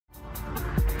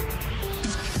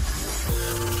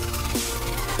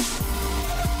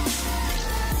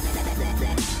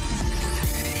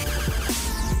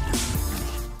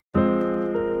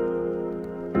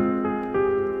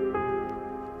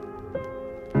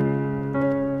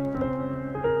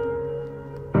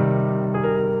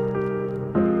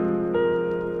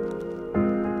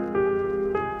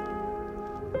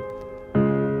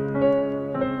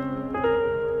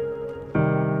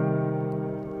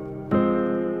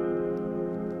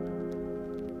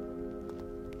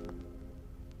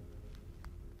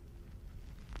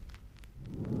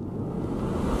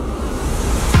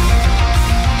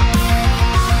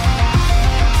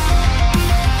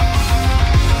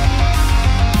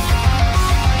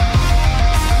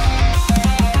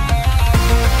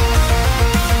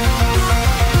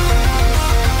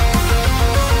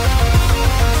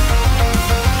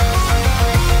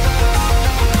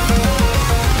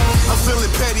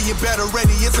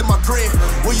in my grin.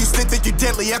 When you still think you're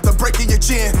deadly after breaking your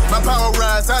chin. My power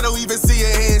rise, I don't even see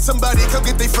a hand. Somebody come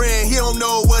get their friend, he don't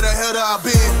know where the hell I've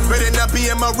been. Better not be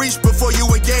in my reach before you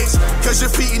engage, cause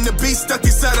your feet in the beast stuck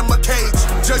inside of my cage.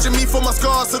 Judging me for my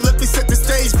scars, so let me set the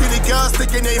stage. Pity guys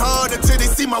thinking they hard until they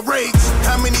see my rage.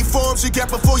 How many forms you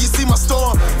got before you see my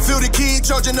storm? Feel the key,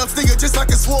 charging up stinger just like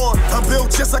a swarm. I'm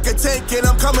built just like a tank and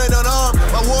I'm coming unarmed.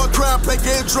 My war cry, play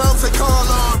game drums and call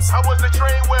arms. I was a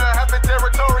train where I have been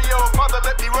territorial. Father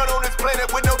let me run on this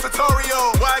planet with no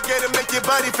tutorial. Why I gotta make your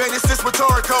body faint, it's just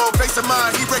rhetorical. Face of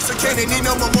mine, he breaks a cannon, need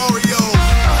no memorial.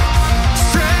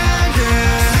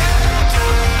 Stranded,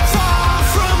 far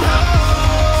from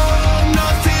home,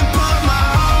 nothing but my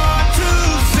heart to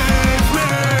save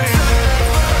me.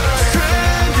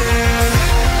 Stranded,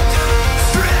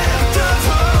 stripped of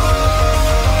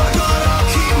hope, but I'll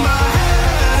keep my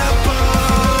head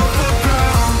above the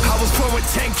ground. I was born with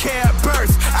 10K at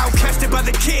birth, outcasted by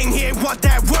the king, he ain't want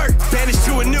that work. Banished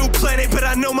to a new planet, but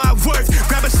I know my worth.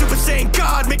 Grab a Super Saiyan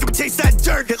God, make him taste that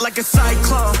dirt. Hit like a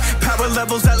cyclone, power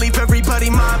levels that leave everybody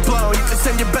mind blown. You can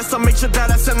send your best, I'll make sure that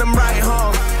I send them right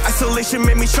home. Isolation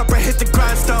made me sharper, hit the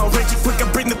grindstone. Raging quick, I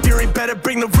bring the fury, better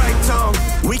bring the right tone.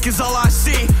 Weak is all I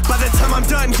see, by the time I'm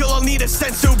done, you'll all need a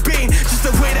sensu beam. Just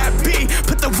the way that be,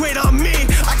 put the weight on me.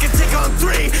 I can take on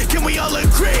 3, can we all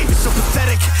agree? You're so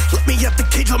pathetic, let me out the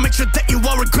cage, I'll make sure that you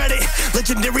all regret it.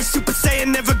 Legendary Super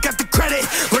Saiyan, never got the